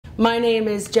My name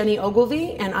is Jennie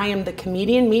Ogilvie, and I am the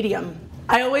comedian medium.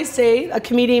 I always say a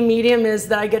comedian medium is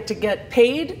that I get to get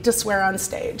paid to swear on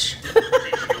stage.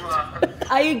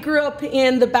 I grew up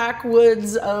in the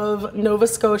backwoods of Nova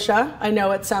Scotia. I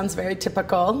know it sounds very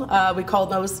typical. We call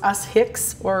those us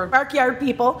Hicks or backyard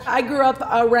people. I grew up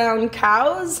around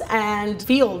cows and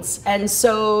fields. And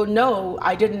so no,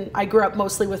 I didn't. I grew up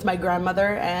mostly with my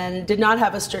grandmother and did not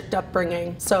have a strict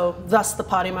upbringing. So thus the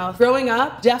potty mouth. Growing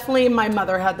up, definitely my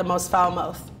mother had the most foul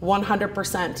mouth,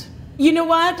 100%. You know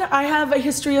what? I have a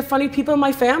history of funny people in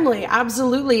my family.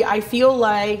 Absolutely. I feel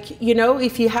like, you know,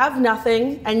 if you have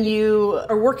nothing and you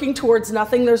are working towards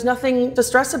nothing, there's nothing to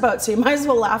stress about. So you might as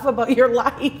well laugh about your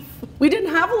life. We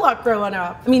didn't have a lot growing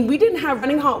up. I mean, we didn't have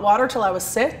running hot water till I was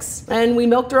 6, and we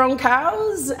milked our own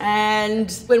cows.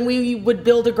 And when we would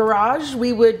build a garage,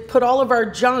 we would put all of our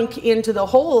junk into the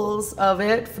holes of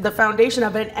it, the foundation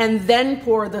of it, and then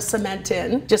pour the cement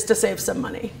in just to save some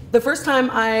money. The first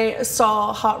time I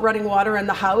saw hot running water in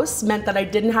the house meant that I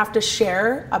didn't have to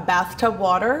share a bathtub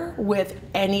water with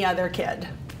any other kid.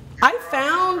 I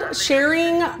found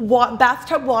sharing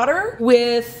bathtub water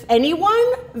with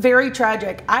anyone very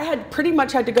tragic. I had pretty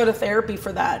much had to go to therapy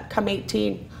for that come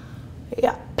 18.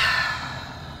 Yeah.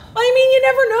 I mean, you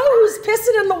never know who's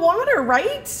pissing in the water,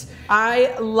 right?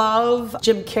 I love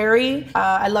Jim Carrey.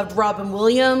 I loved Robin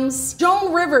Williams.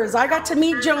 Joan Rivers. I got to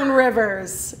meet Joan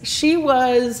Rivers. She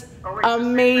was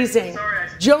amazing.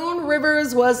 Joan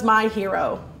Rivers was my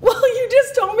hero. Well, you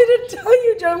just told me to tell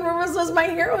you Joan Rivers was my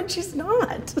hero, and she's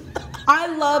not. I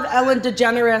love Ellen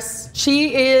DeGeneres.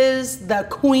 She is the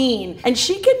queen, and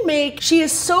she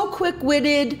is so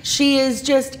quick-witted. She is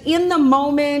just in the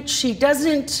moment. She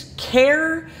doesn't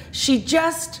care. She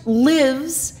just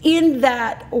lives in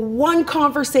that one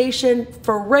conversation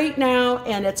for right now,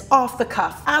 and it's off the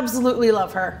cuff. Absolutely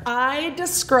love her. I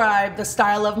describe the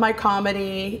style of my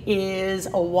comedy is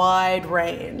a wide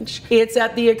range. It's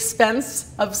at the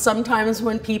expense of sometimes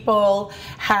when people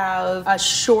have a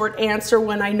short answer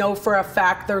when I know for a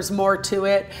fact there's more to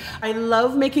it. I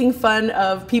love making fun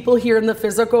of people here in the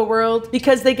physical world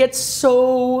because they get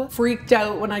so freaked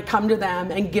out when I come to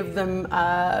them and give them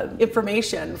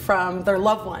information from their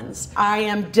loved ones. I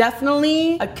am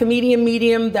definitely a comedian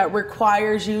medium that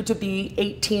requires you to be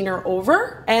 18 or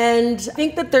over. And I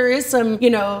think that there is some,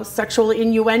 you know, sexual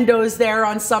innuendos there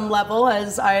on some level,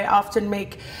 as I often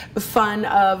make fun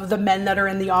of the men that are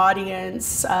in the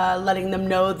audience, letting them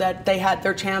know that they had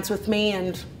their chance with me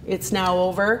and it's now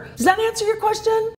over. Does that answer your question?